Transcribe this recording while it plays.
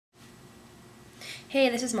Hey,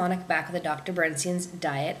 this is Monica back with a Dr. Bernstein's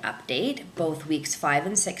diet update, both weeks 5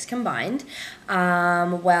 and 6 combined.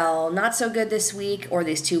 Well, not so good this week or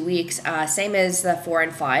these 2 weeks. Same as the 4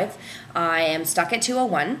 and 5. I am stuck at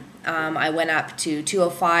 201. I went up to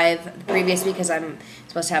 205 the previous week because I'm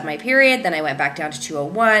supposed to have my period. Then I went back down to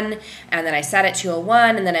 201, and then I sat at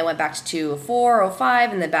 201, and then I went back to 204,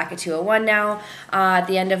 05, and then back at 201 now at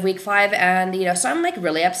the end of week 5. And, so I'm like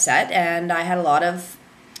really upset, and I had a lot of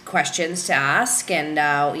questions to ask, and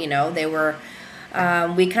they were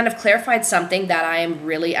we kind of clarified something that I am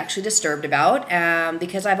really actually disturbed about,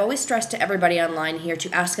 because I've always stressed to everybody online here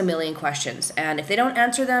to ask a million questions, and if they don't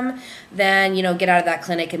answer them, then get out of that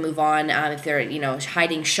clinic and move on. If they're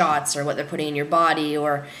hiding shots or what they're putting in your body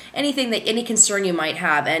or any concern you might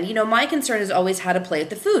have. And my concern is always how to play with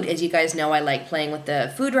the food. As you guys know, I like playing with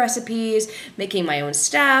the food recipes, making my own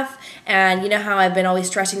stuff, and how I've been always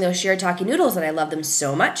stressing those shirataki noodles, and I love them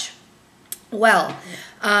so much. Well,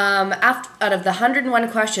 out of the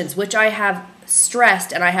 101 questions, which I have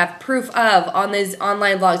stressed and I have proof of on these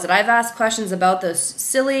online blogs, that I've asked questions about those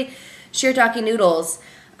silly shirataki noodles,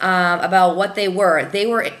 about what they were.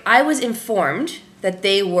 I was informed that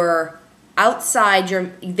they were outside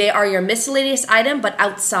they are your miscellaneous item, but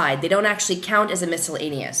outside. They don't actually count as a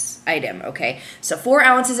miscellaneous item, okay? So 4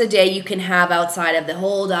 ounces a day you can have outside of the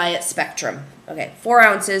whole diet spectrum. Okay, 4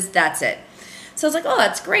 ounces, that's it. So I was like, oh,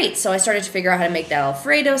 that's great. So I started to figure out how to make that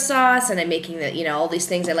Alfredo sauce, and I'm making all these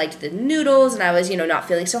things. I liked the noodles, and I was, not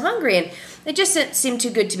feeling so hungry, and it just seemed too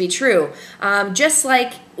good to be true. Just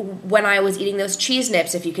like when I was eating those cheese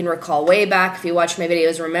nips, if you can recall way back, if you watch my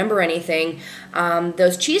videos, remember anything,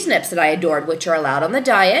 those cheese nips that I adored, which are allowed on the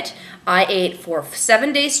diet, I ate for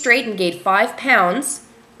 7 days straight and gained 5 pounds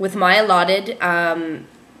with my allotted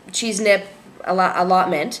cheese nip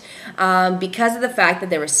allotment, because of the fact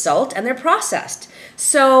that there was salt and they're processed.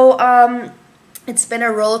 So it's been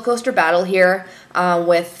a roller coaster battle here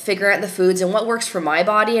with figuring out the foods and what works for my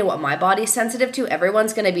body and what my body is sensitive to.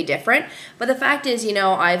 Everyone's going to be different, but the fact is,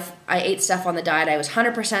 I ate stuff on the diet. I was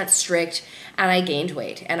 100% strict, and I gained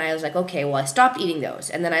weight, and I was like, okay, well, I stopped eating those,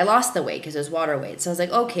 and then I lost the weight because it was water weight. So I was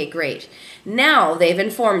like, okay, great. Now they've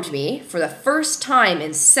informed me for the first time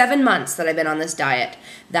in 7 months that I've been on this diet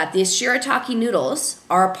that these shirataki noodles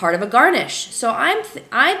are a part of a garnish. So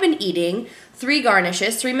I've been eating 3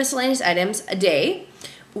 garnishes, 3 miscellaneous items a day,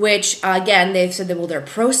 which, again, they've said that, well, they're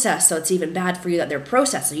processed, so it's even bad for you that they're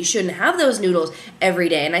processed, so you shouldn't have those noodles every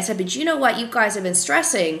day. And I said, but you know what? You guys have been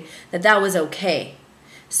stressing that was okay.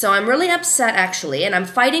 So I'm really upset, actually, and I'm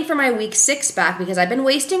fighting for my week 6 back because I've been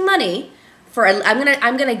wasting money.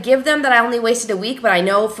 I'm gonna give them that I only wasted a week, but I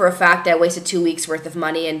know for a fact I wasted 2 weeks worth of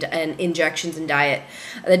money and injections and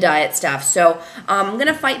the diet stuff. So I'm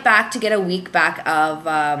gonna fight back to get a week back of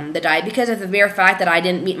the diet because of the mere fact that I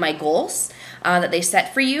didn't meet my goals that they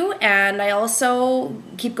set for you, and I also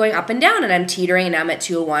keep going up and down, and I'm teetering, and I'm at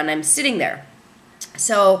 201. I'm sitting there.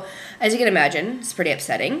 So as you can imagine, it's pretty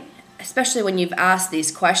upsetting, especially when you've asked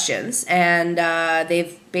these questions and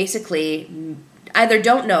they've basically either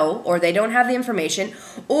don't know, or they don't have the information,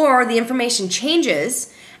 or the information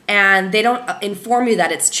changes and they don't inform you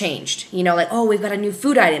that it's changed. Like, oh, we've got a new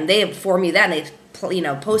food item. They inform you that, and they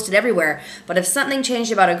post it everywhere. But if something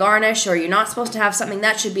changed about a garnish, or you're not supposed to have something,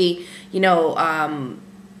 that should be,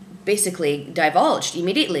 basically divulged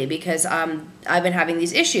immediately, because I've been having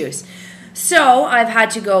these issues. So I've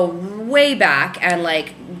had to go way back and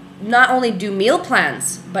not only do meal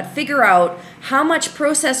plans, but figure out how much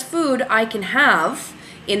processed food I can have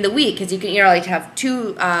in the week. Because you can, have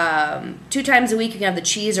two times a week you can have the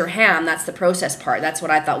cheese or ham. That's the processed part. That's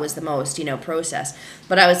what I thought was the most, processed.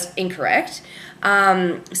 But I was incorrect.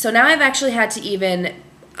 So now I've actually had to even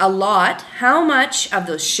allot how much of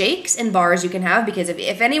those shakes and bars you can have, because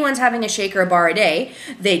if anyone's having a shake or a bar a day,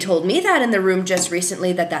 they told me that in the room just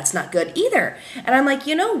recently that that's not good either. And I'm like,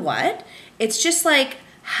 you know what? It's just like,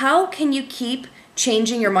 how can you keep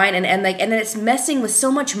changing your mind, and then it's messing with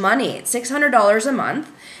so much money. It's $600 a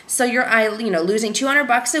month, so you're losing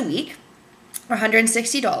 $200 a week, or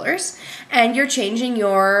 $160, and you're changing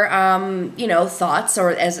your thoughts,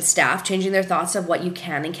 or as a staff changing their thoughts of what you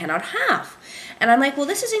can and cannot have. And I'm like, well,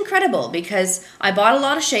 this is incredible, because I bought a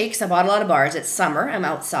lot of shakes, I bought a lot of bars. It's summer, I'm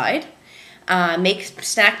outside. Make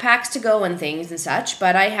snack packs to go and things and such,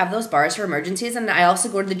 but I have those bars for emergencies, and I also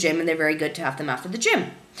go to the gym, and they're very good to have them after the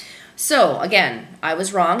gym. So again, I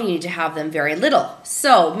was wrong. You need to have them very little.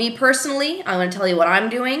 So me personally, I'm going to tell you what I'm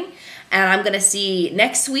doing, and I'm going to see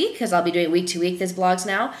next week, because I'll be doing week to week these blogs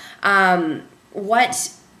now,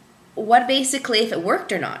 what basically, if it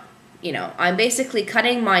worked or not. I'm basically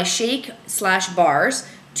cutting my shake / bars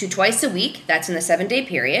to twice a week. That's in the 7-day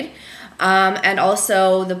period. And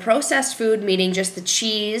also the processed food, meaning just the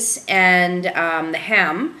cheese and the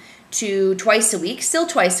ham, to twice a week, still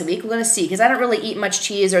twice a week. We're going to see, because I don't really eat much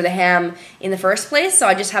cheese or the ham in the first place, so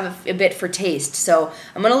I just have a bit for taste. So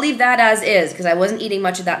I'm going to leave that as is, because I wasn't eating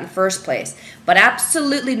much of that in the first place. But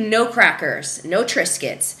absolutely no crackers, no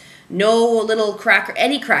Triscuits, no little cracker,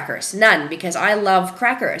 any crackers, none, because I love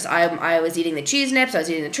crackers. I was eating the cheese nips, I was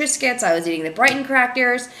eating the Triscuits, I was eating the Brighton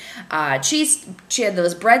crackers,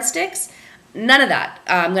 those breadsticks. None of that.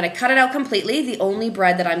 I'm going to cut it out completely. The only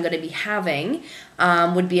bread that I'm going to be having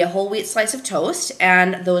would be a whole wheat slice of toast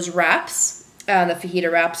and those wraps, the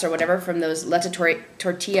fajita wraps or whatever from those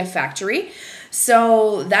Tortilla Factory.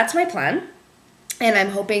 So that's my plan. And I'm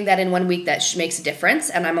hoping that in 1 week that makes a difference.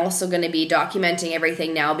 And I'm also going to be documenting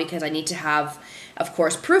everything now because I need to have, of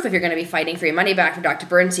course, proof if you're going to be fighting for your money back from Dr.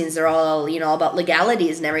 Bernstein's. They're all, all about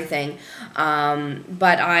legalities and everything.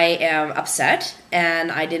 But I am upset,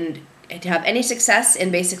 and I didn't have any success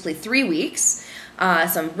in basically 3 weeks. So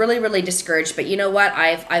I'm really, really discouraged. But you know what?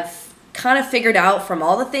 I've kind of figured out from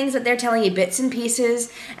all the things that they're telling you, bits and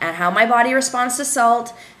pieces, and how my body responds to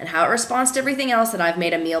salt and how it responds to everything else, that I've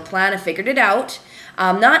made a meal plan. I figured it out.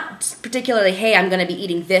 Not particularly, hey, I'm going to be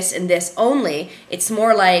eating this and this only. It's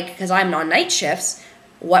more like, because I'm on night shifts,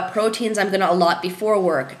 what proteins I'm going to allot before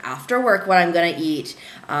work, after work, what I'm going to eat,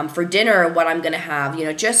 for dinner, what I'm going to have,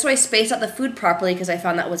 just so I space out the food properly, because I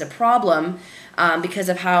found that was a problem because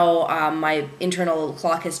of how my internal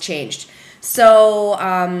clock has changed. So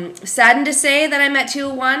saddened to say that I'm at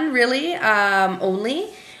 201 really only,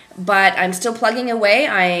 but I'm still plugging away.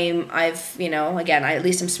 I've again, at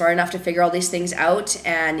least I'm smart enough to figure all these things out,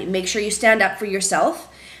 and make sure you stand up for yourself.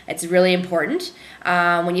 It's really important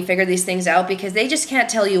when you figure these things out, because they just can't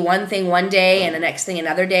tell you one thing one day and the next thing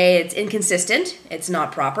another day. It's inconsistent. It's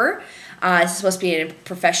not proper. It's supposed to be a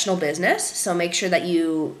professional business, so make sure that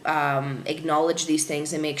you acknowledge these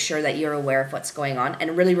things and make sure that you're aware of what's going on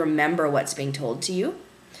and really remember what's being told to you.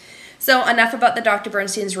 So enough about the Dr.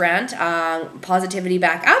 Bernstein's rant. Positivity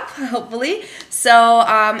back up, hopefully. So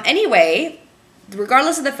anyway,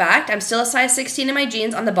 regardless of the fact, I'm still a size 16 in my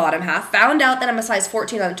jeans on the bottom half. Found out that I'm a size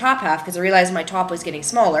 14 on the top half because I realized my top was getting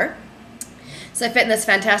smaller. So I fit in this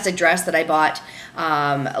fantastic dress that I bought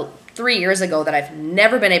 3 years ago that I've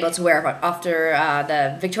never been able to wear after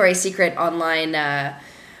the Victoria's Secret online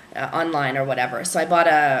or whatever. So I bought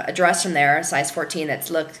a dress from there, size 14, that's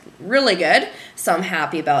looked really good. So I'm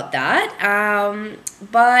happy about that.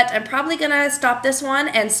 But I'm probably going to stop this one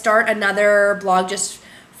and start another blog just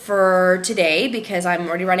for today, because I'm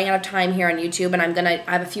already running out of time here on YouTube, and I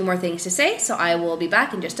have a few more things to say. So I will be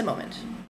back in just a moment.